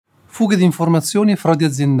Fughe di informazioni e frodi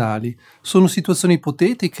aziendali sono situazioni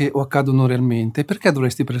ipotetiche o accadono realmente? Perché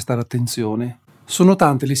dovresti prestare attenzione? Sono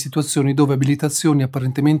tante le situazioni dove abilitazioni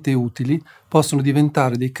apparentemente utili possono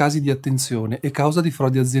diventare dei casi di attenzione e causa di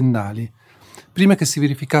frodi aziendali. Prima che si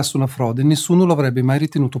verificasse una frode, nessuno lo avrebbe mai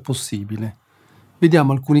ritenuto possibile.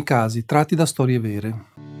 Vediamo alcuni casi tratti da storie vere.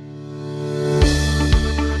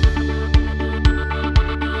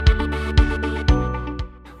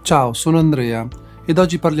 Ciao, sono Andrea ed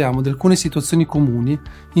oggi parliamo di alcune situazioni comuni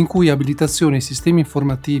in cui abilitazioni ai sistemi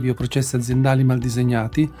informativi o processi aziendali mal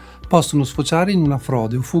disegnati possono sfociare in una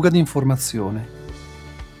frode o fuga di informazione.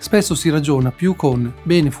 Spesso si ragiona più con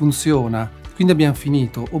bene, funziona, quindi abbiamo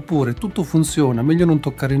finito, oppure tutto funziona, meglio non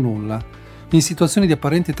toccare nulla. In situazioni di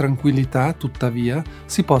apparente tranquillità, tuttavia,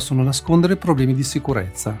 si possono nascondere problemi di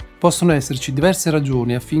sicurezza. Possono esserci diverse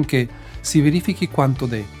ragioni affinché si verifichi quanto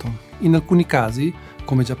detto. In alcuni casi,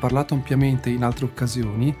 come già parlato ampiamente in altre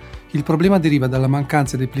occasioni, il problema deriva dalla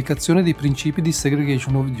mancanza di applicazione dei principi di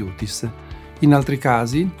segregation of duties. In altri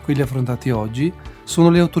casi, quelli affrontati oggi, sono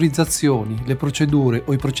le autorizzazioni, le procedure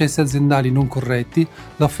o i processi aziendali non corretti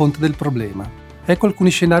la fonte del problema. Ecco alcuni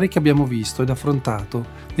scenari che abbiamo visto ed affrontato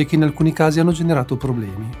e che in alcuni casi hanno generato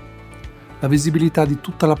problemi. La visibilità di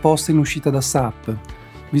tutta la posta in uscita da SAP,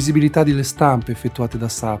 visibilità delle stampe effettuate da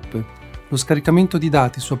SAP, lo scaricamento di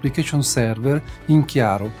dati su application server in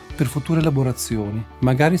chiaro per future elaborazioni,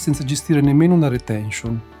 magari senza gestire nemmeno una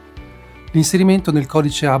retention. L'inserimento nel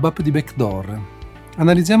codice ABAP di backdoor.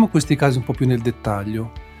 Analizziamo questi casi un po' più nel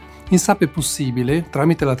dettaglio. In SAP è possibile,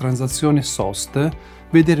 tramite la transazione SOST,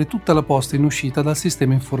 vedere tutta la posta in uscita dal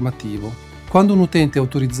sistema informativo. Quando un utente è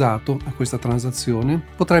autorizzato a questa transazione,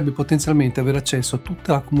 potrebbe potenzialmente avere accesso a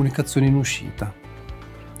tutta la comunicazione in uscita.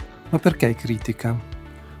 Ma perché è critica?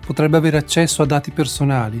 Potrebbe avere accesso a dati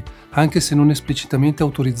personali, anche se non esplicitamente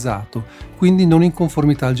autorizzato, quindi non in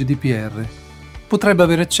conformità al GDPR. Potrebbe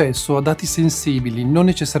avere accesso a dati sensibili, non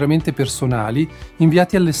necessariamente personali,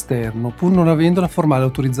 inviati all'esterno, pur non avendo la formale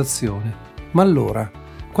autorizzazione. Ma allora,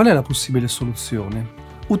 qual è la possibile soluzione?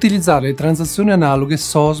 Utilizzare le transazioni analoghe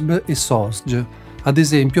SOSB e SOSG, ad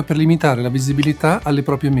esempio per limitare la visibilità alle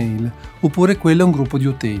proprie mail, oppure quelle a un gruppo di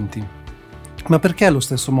utenti. Ma perché allo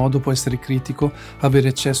stesso modo può essere critico avere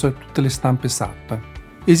accesso a tutte le stampe SAP?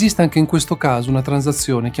 Esiste anche in questo caso una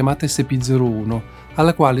transazione chiamata SP01,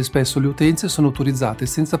 alla quale spesso le utenze sono autorizzate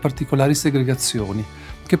senza particolari segregazioni,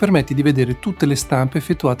 che permette di vedere tutte le stampe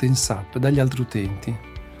effettuate in SAP dagli altri utenti.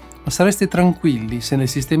 Ma sareste tranquilli se nel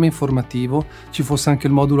sistema informativo ci fosse anche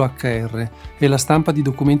il modulo HR e la stampa di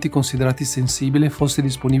documenti considerati sensibili fosse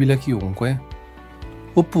disponibile a chiunque?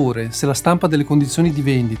 Oppure se la stampa delle condizioni di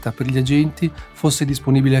vendita per gli agenti fosse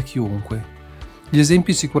disponibile a chiunque. Gli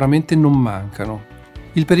esempi sicuramente non mancano.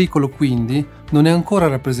 Il pericolo quindi non è ancora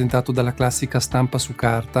rappresentato dalla classica stampa su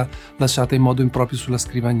carta lasciata in modo improprio sulla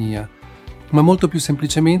scrivania, ma molto più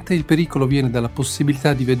semplicemente il pericolo viene dalla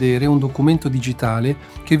possibilità di vedere un documento digitale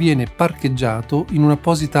che viene parcheggiato in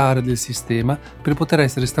un'apposita area del sistema per poter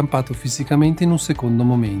essere stampato fisicamente in un secondo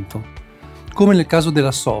momento. Come nel caso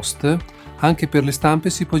della SOST, anche per le stampe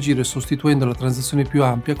si può agire sostituendo la transazione più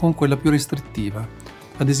ampia con quella più restrittiva,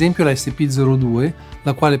 ad esempio la SP02,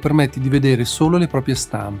 la quale permette di vedere solo le proprie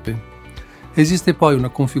stampe. Esiste poi una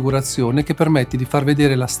configurazione che permette di far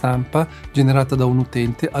vedere la stampa generata da un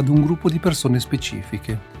utente ad un gruppo di persone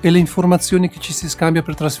specifiche. E le informazioni che ci si scambia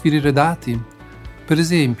per trasferire dati? Per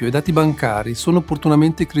esempio, i dati bancari sono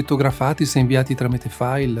opportunamente crittografati se inviati tramite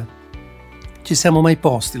file? Ci siamo mai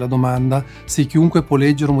posti la domanda se chiunque può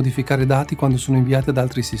leggere o modificare dati quando sono inviati ad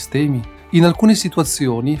altri sistemi? In alcune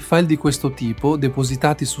situazioni, file di questo tipo,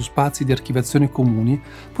 depositati su spazi di archiviazione comuni,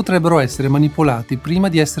 potrebbero essere manipolati prima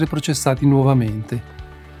di essere processati nuovamente.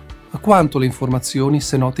 A quanto le informazioni,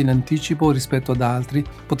 se note in anticipo rispetto ad altri,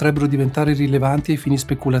 potrebbero diventare rilevanti ai fini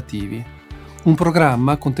speculativi? Un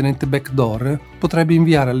programma contenente backdoor potrebbe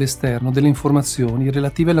inviare all'esterno delle informazioni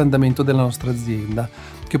relative all'andamento della nostra azienda,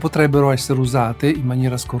 che potrebbero essere usate in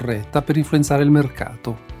maniera scorretta per influenzare il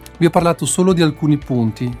mercato. Vi ho parlato solo di alcuni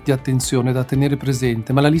punti di attenzione da tenere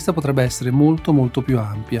presente, ma la lista potrebbe essere molto più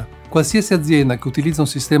ampia. Qualsiasi azienda che utilizza un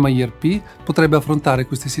sistema ERP potrebbe affrontare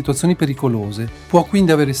queste situazioni pericolose. Può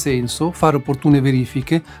quindi avere senso fare opportune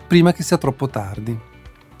verifiche prima che sia troppo tardi.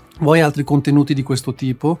 Vuoi altri contenuti di questo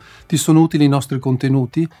tipo? Ti sono utili i nostri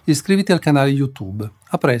contenuti? Iscriviti al canale YouTube.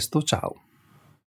 A presto, ciao!